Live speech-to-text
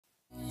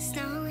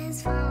Snow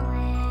is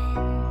falling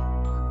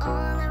all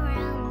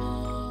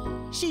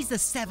around me. She's the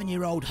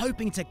 7-year-old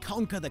hoping to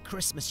conquer the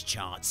Christmas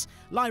charts.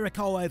 Lyra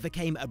Cole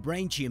overcame a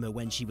brain tumour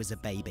when she was a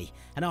baby,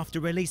 and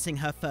after releasing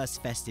her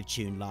first festive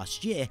tune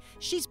last year,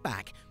 she's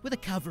back with a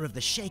cover of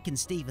the Shakin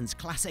Stevens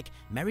classic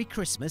Merry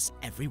Christmas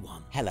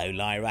Everyone. Hello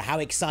Lyra, how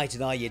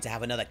excited are you to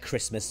have another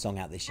Christmas song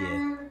out this year?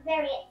 I'm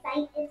very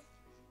excited.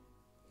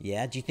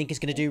 Yeah, do you think it's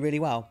going to do really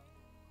well?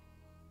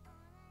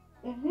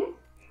 Mm-hmm.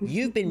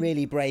 You've been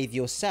really brave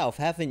yourself,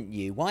 haven't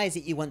you? Why is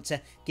it you want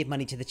to give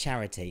money to the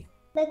charity?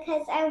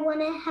 Because I want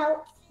to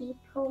help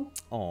people.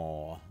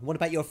 Aw, what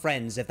about your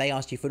friends? Have they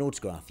asked you for an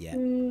autograph yet?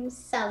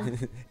 Some.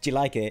 Do you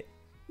like it?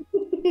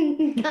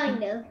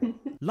 Kind of.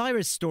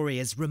 Lyra's story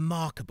is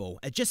remarkable.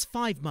 At just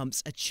 5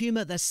 months, a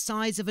tumour the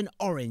size of an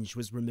orange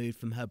was removed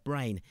from her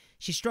brain.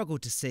 She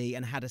struggled to see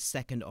and had a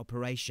second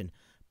operation.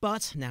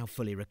 But now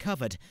fully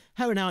recovered,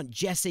 her and Aunt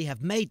Jessie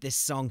have made this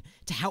song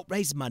to help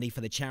raise money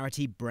for the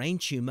charity Brain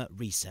Tumour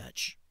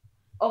Research.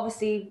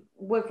 Obviously,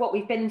 with what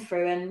we've been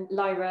through and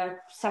Lyra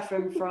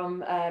suffering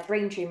from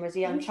brain tumour as a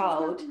young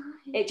child,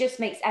 it just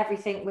makes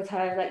everything with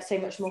her like so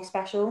much more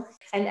special.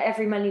 And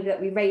every money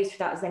that we raise for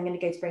that is then going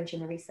to go to brain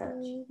tumour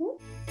research.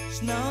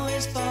 Snow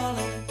is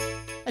falling.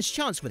 As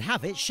chance would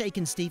have it,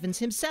 Shakin Stevens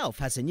himself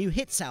has a new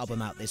hits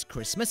album out this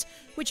Christmas,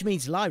 which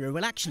means Lyra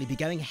will actually be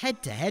going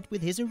head-to-head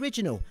with his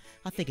original.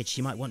 I figured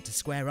she might want to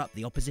square up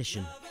the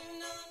opposition.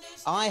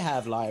 I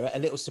have, Lyra, a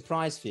little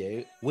surprise for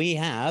you. We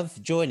have,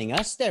 joining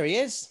us, there he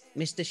is,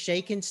 Mr.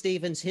 Shakin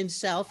Stevens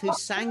himself, who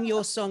sang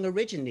your song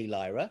originally,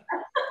 Lyra.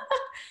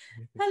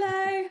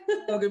 Hello.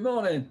 Oh, good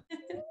morning.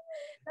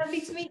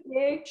 Lovely to meet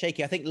you.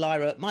 Shaky, I think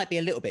Lyra might be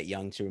a little bit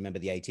young to remember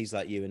the 80s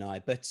like you and I,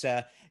 but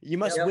you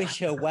must wish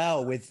her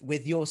well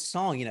with your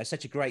song. You know,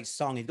 such a great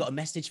song. You've got a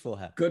message for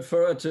her. Good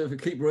for her to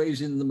keep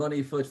raising the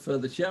money for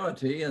the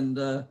charity, and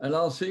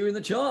I'll see you in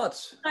the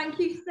charts. Thank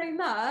you so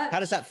much. How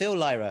does that feel,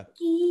 Lyra?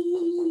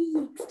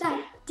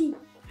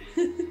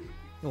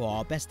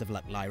 Oh, best of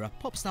luck, Lyra.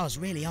 Pop stars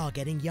really are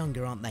getting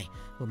younger, aren't they?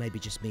 Or maybe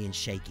just me and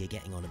Shaky are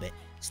getting on a bit.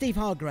 Steve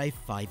Hargrave,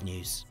 5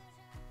 News.